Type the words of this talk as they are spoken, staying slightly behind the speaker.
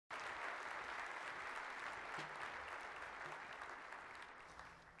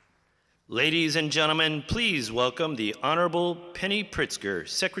Ladies and gentlemen, please welcome the Honorable Penny Pritzker,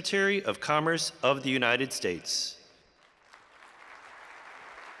 Secretary of Commerce of the United States.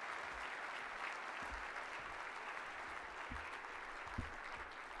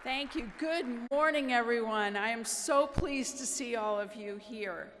 Thank you. Good morning, everyone. I am so pleased to see all of you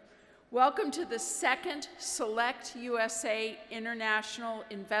here. Welcome to the second SelectUSA International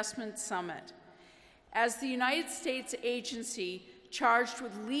Investment Summit. As the United States agency charged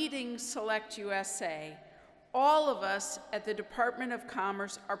with leading SelectUSA, all of us at the Department of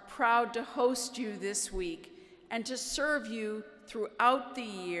Commerce are proud to host you this week and to serve you throughout the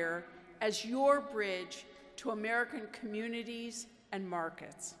year as your bridge to American communities and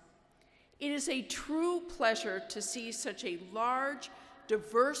markets. It is a true pleasure to see such a large,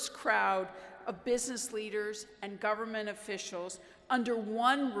 diverse crowd of business leaders and government officials under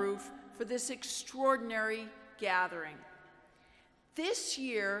one roof for this extraordinary gathering. This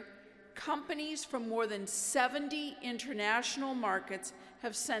year, companies from more than 70 international markets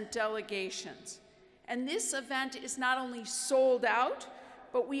have sent delegations. And this event is not only sold out,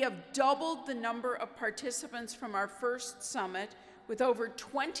 but we have doubled the number of participants from our first summit, with over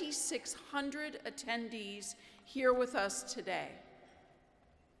 2,600 attendees here with us today.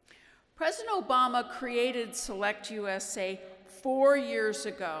 President Obama created SelectUSA 4 years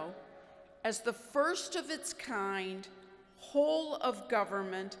ago as the first of its kind,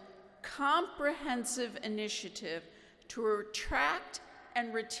 whole-of-government, comprehensive initiative to attract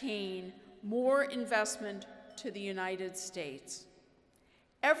and retain more investment to the United States.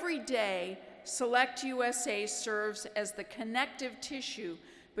 Every day, SelectUSA serves as the connective tissue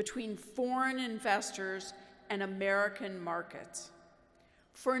between foreign investors and American markets.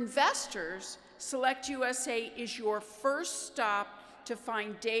 For investors, SelectUSA is your first stop to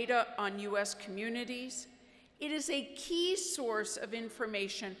find data on U.S. communities. It is a key source of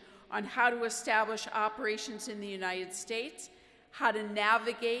information on how to establish operations in the United States, how to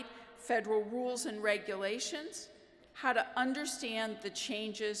navigate federal rules and regulations, how to understand the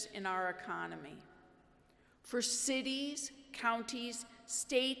changes in our economy. For cities, counties,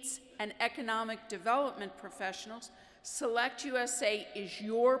 states, and economic development professionals, SelectUSA is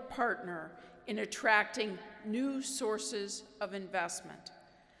your partner in attracting new sources of investment.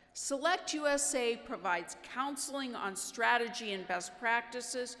 SelectUSA provides counseling on strategy and best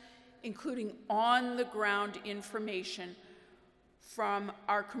practices, including on-the-ground information from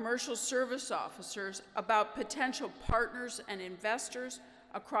our commercial service officers about potential partners and investors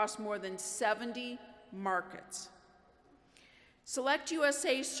across more than 70 markets.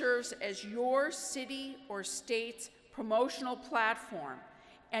 SelectUSA serves as your city or state's promotional platform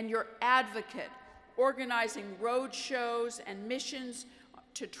and your advocate, organizing road shows and missions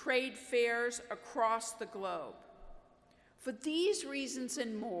to trade fairs across the globe. For these reasons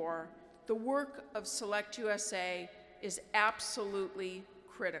and more, the work of SelectUSA is absolutely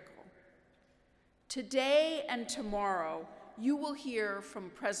critical. Today and tomorrow, you will hear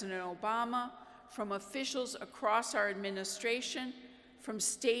from President Obama, from officials across our administration, from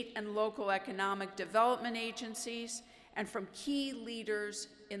state and local economic development agencies, and from key leaders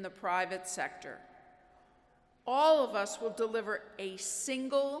in the private sector. All of us will deliver a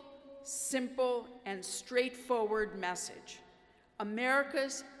single, simple, and straightforward message.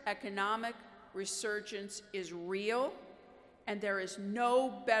 America's economic resurgence is real, and there is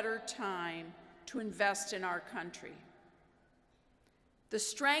no better time to invest in our country. The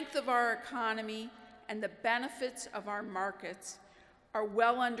strength of our economy and the benefits of our markets are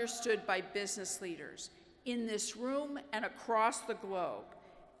well understood by business leaders in this room and across the globe,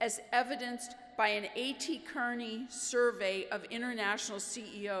 as evidenced by an A.T. Kearney survey of international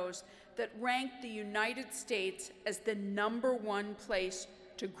CEOs that ranked the United States as the #1 place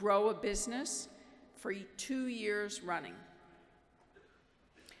to grow a business for 2 years running.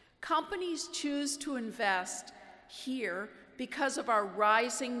 Companies choose to invest here because of our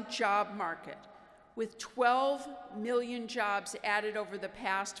rising job market, with 12 million jobs added over the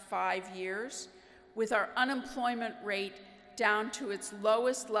past 5 years, with our unemployment rate down to its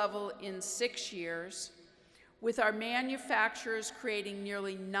lowest level in 6 years, with our manufacturers creating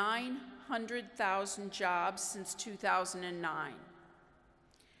nearly 900,000 jobs since 2009.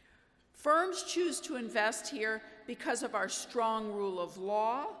 Firms choose to invest here because of our strong rule of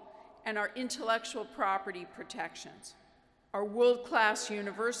law and our intellectual property protections, our world-class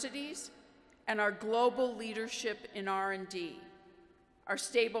universities, and our global leadership in R&D, our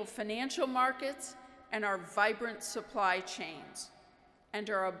stable financial markets, and our vibrant supply chains, and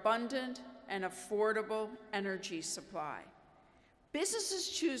our abundant and affordable energy supply. Businesses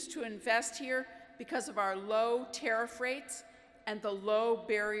choose to invest here because of our low tariff rates and the low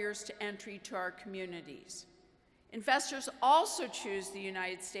barriers to entry to our communities. Investors also choose the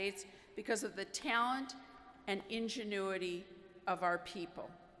United States because of the talent and ingenuity of our people.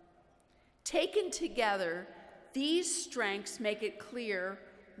 Taken together, these strengths make it clear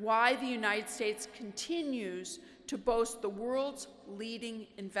why the United States continues to boast the world's leading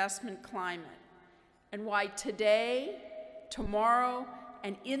investment climate, and why today, tomorrow,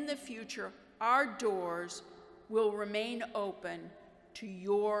 and in the future, our doors will remain open to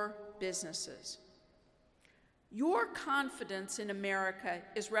your businesses. Your confidence in America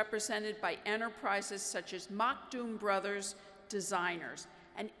is represented by enterprises such as Maktoum Brothers Designers,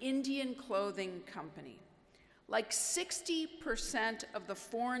 an Indian clothing company. Like 60% of the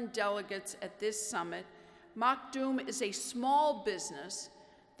foreign delegates at this summit, Maktoum is a small business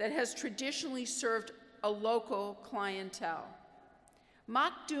that has traditionally served a local clientele.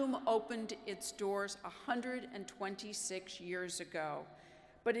 Maktoum opened its doors 126 years ago,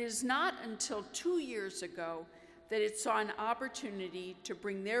 but it is not until 2 years ago that it saw an opportunity to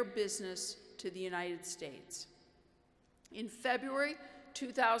bring their business to the United States. In February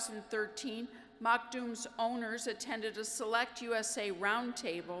 2013, Maktoum's owners attended a SelectUSA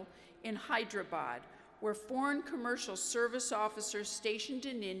roundtable in Hyderabad, where foreign commercial service officers stationed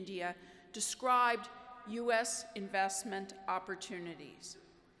in India described U.S. investment opportunities.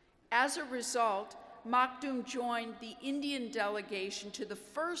 As a result, Maktoum joined the Indian delegation to the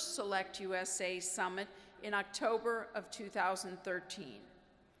first SelectUSA Summit in October of 2013.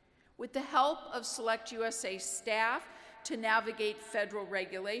 With the help of SelectUSA staff to navigate federal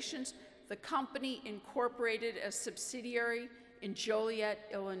regulations, the company incorporated a subsidiary in Joliet,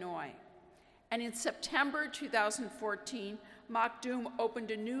 Illinois. And in September 2014, Maktoum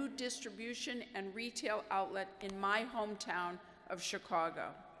opened a new distribution and retail outlet in my hometown of Chicago.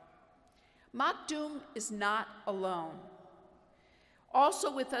 Maktoum is not alone.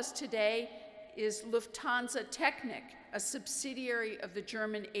 Also with us today is Lufthansa Technik, a subsidiary of the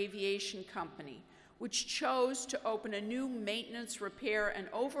German aviation company, which chose to open a new maintenance, repair, and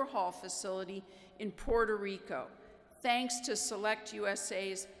overhaul facility in Puerto Rico, thanks to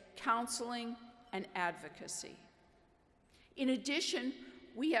SelectUSA's counseling and advocacy. In addition,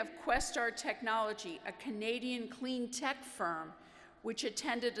 we have Questar Technology, a Canadian clean tech firm, which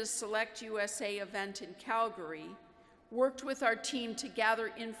attended a SelectUSA event in Calgary, worked with our team to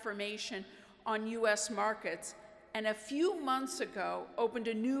gather information on U.S. markets, and a few months ago opened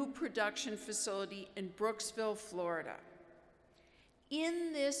a new production facility in Brooksville, Florida.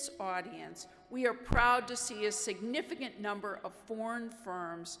 In this audience, we are proud to see a significant number of foreign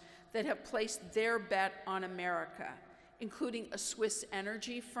firms that have placed their bet on America, including a Swiss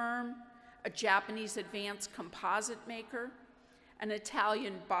energy firm, a Japanese advanced composite maker, an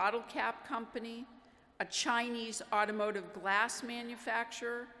Italian bottle cap company, a Chinese automotive glass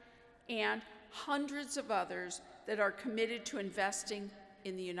manufacturer, and hundreds of others that are committed to investing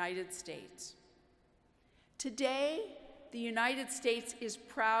in the United States. Today, the United States is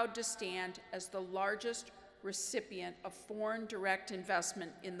proud to stand as the largest recipient of foreign direct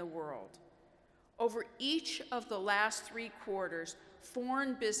investment in the world. Over each of the last 3 quarters,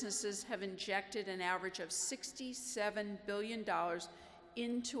 foreign businesses have injected an average of $67 billion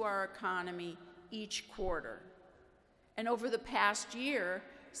into our economy each quarter. And over the past year,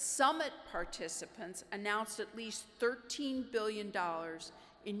 Summit participants announced at least $13 billion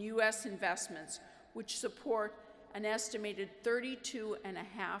in U.S. investments, which support an estimated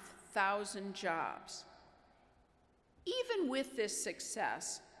 32,500 jobs. Even with this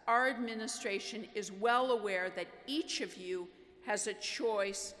success, our administration is well aware that each of you has a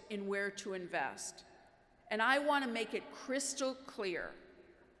choice in where to invest. And I want to make it crystal clear,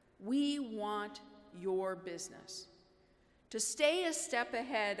 we want your business. To stay a step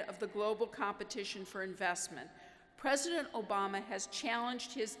ahead of the global competition for investment, President Obama has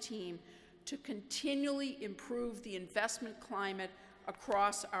challenged his team to continually improve the investment climate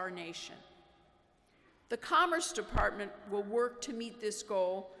across our nation. The Commerce Department will work to meet this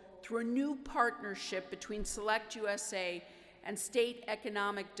goal through a new partnership between SelectUSA and state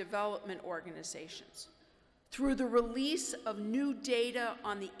economic development organizations, through the release of new data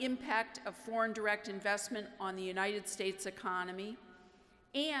on the impact of foreign direct investment on the United States economy,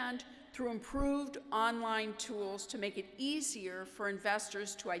 and through improved online tools to make it easier for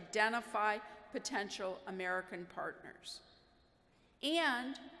investors to identify potential American partners.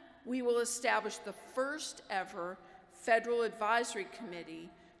 And we will establish the first ever Federal Advisory Committee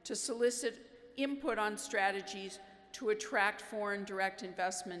to solicit input on strategies to attract foreign direct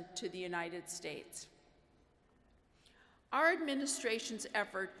investment to the United States. Our administration's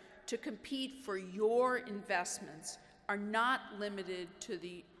effort to compete for your investments are not limited to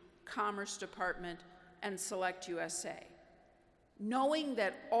the Commerce Department and SelectUSA. Knowing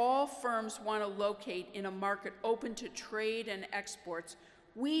that all firms want to locate in a market open to trade and exports,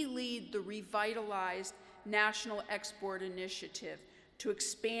 we lead the revitalized National Export Initiative to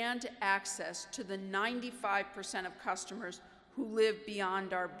expand access to the 95% of customers who live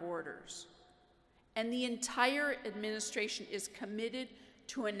beyond our borders. And the entire administration is committed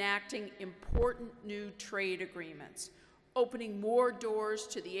to enacting important new trade agreements, opening more doors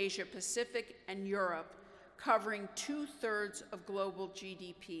to the Asia Pacific and Europe, covering 2/3 of global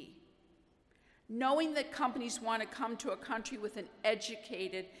GDP. Knowing that companies want to come to a country with an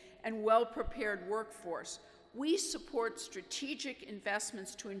educated and well-prepared workforce, we support strategic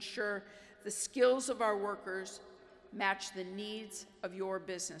investments to ensure the skills of our workers match the needs of your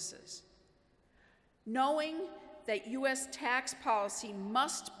businesses. Knowing that U.S. tax policy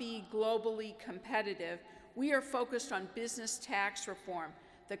must be globally competitive, we are focused on business tax reform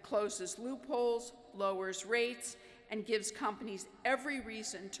that closes loopholes, lowers rates, and gives companies every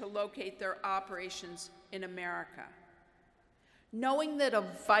reason to locate their operations in America. Knowing that a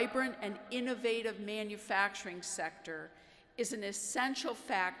vibrant and innovative manufacturing sector is an essential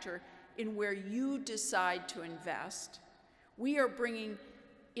factor in where you decide to invest, we are bringing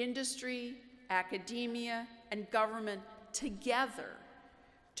industry, academia, and government together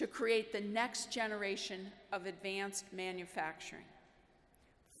to create the next generation of advanced manufacturing.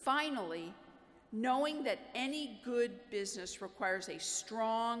 Finally, knowing that any good business requires a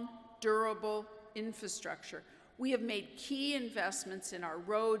strong, durable infrastructure, we have made key investments in our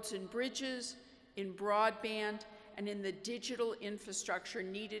roads and bridges, in broadband, and in the digital infrastructure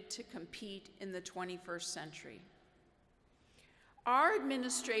needed to compete in the 21st century. Our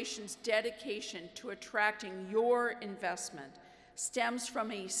administration's dedication to attracting your investment stems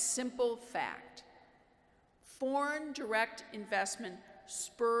from a simple fact. Foreign direct investment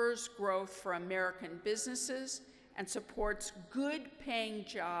spurs growth for American businesses and supports good-paying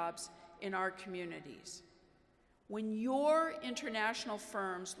jobs in our communities. When your international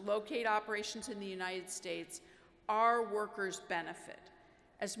firms locate operations in the United States, our workers benefit,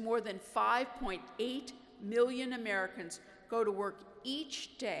 as more than 5.8 million Americans go to work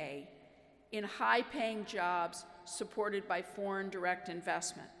each day in high-paying jobs supported by foreign direct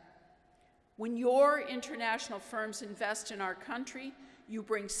investment. When your international firms invest in our country, you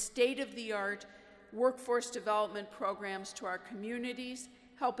bring state-of-the-art workforce development programs to our communities,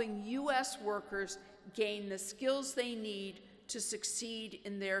 helping U.S. workers gain the skills they need to succeed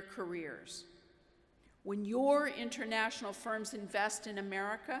in their careers. When your international firms invest in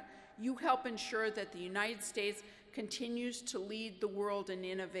America, you help ensure that the United States continues to lead the world in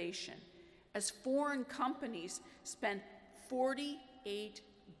innovation, as foreign companies spend $48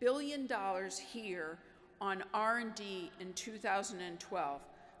 billion here on R&D in 2012,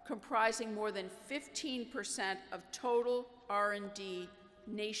 comprising more than 15% of total R&D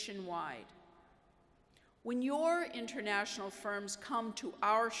nationwide. When your international firms come to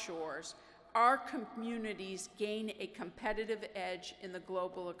our shores, our communities gain a competitive edge in the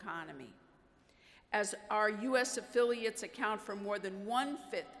global economy. As our U.S. affiliates account for more than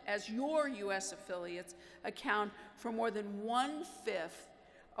 1/5, as your U.S. affiliates account for more than 1/5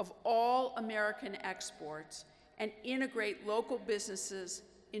 of all American exports and integrate local businesses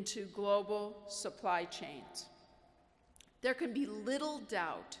into global supply chains. There can be little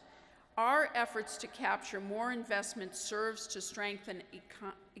doubt our efforts to capture more investment serves to strengthen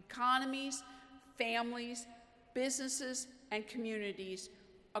economies, families, businesses, and communities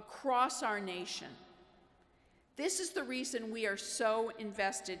across our nation. This is the reason we are so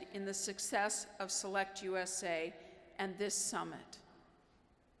invested in the success of SelectUSA and this summit.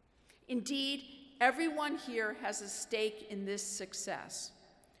 Indeed, everyone here has a stake in this success.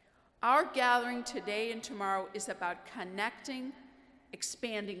 Our gathering today and tomorrow is about connecting,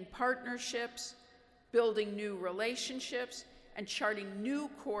 expanding partnerships, building new relationships, and charting new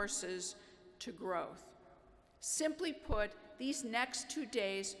courses to growth. Simply put, these next 2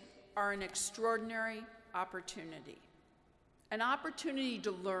 days are an extraordinary opportunity. An opportunity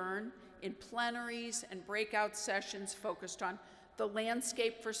to learn in plenaries and breakout sessions focused on the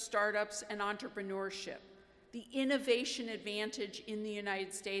landscape for startups and entrepreneurship, the innovation advantage in the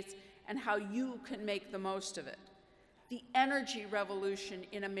United States and how you can make the most of it, the energy revolution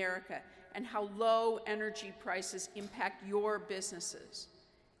in America and how low energy prices impact your businesses,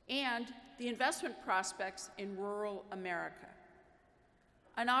 and the investment prospects in rural America.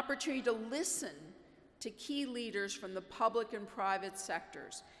 An opportunity to listen to key leaders from the public and private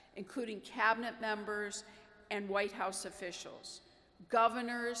sectors, including cabinet members and White House officials,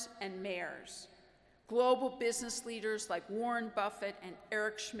 governors and mayors, global business leaders like Warren Buffett and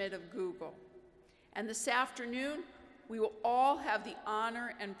Eric Schmidt of Google. And this afternoon, we will all have the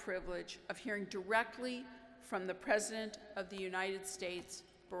honor and privilege of hearing directly from the President of the United States,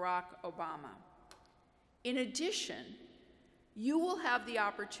 Barack Obama. In addition, you will have the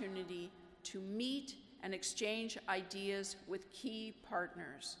opportunity to meet and exchange ideas with key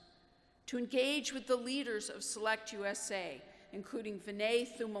partners, to engage with the leaders of SelectUSA, including Vinay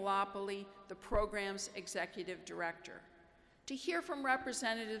Thumalapalli, the program's executive director, to hear from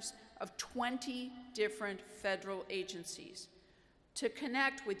representatives of 20 different federal agencies, to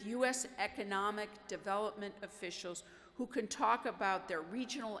connect with U.S. economic development officials who can talk about their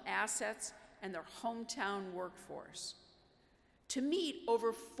regional assets and their hometown workforce, to meet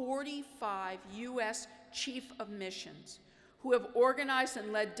over 45 U.S. chief of missions who have organized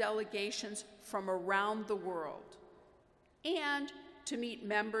and led delegations from around the world, and to meet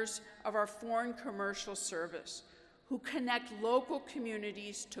members of our Foreign Commercial Service who connect local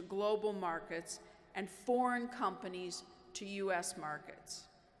communities to global markets and foreign companies to U.S. markets.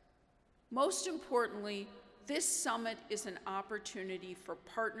 Most importantly, this summit is an opportunity for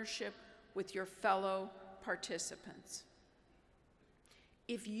partnership with your fellow participants.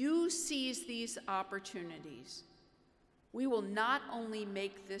 If you seize these opportunities, we will not only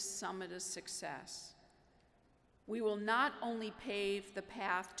make this summit a success, we will not only pave the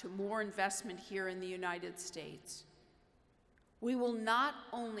path to more investment here in the United States, we will not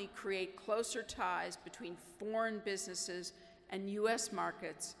only create closer ties between foreign businesses and U.S.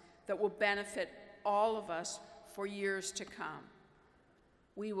 markets that will benefit all of us for years to come.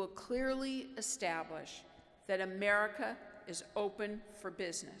 We will clearly establish that America is open for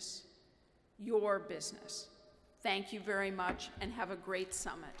business, your business. Thank you very much, and have a great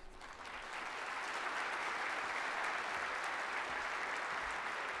summit.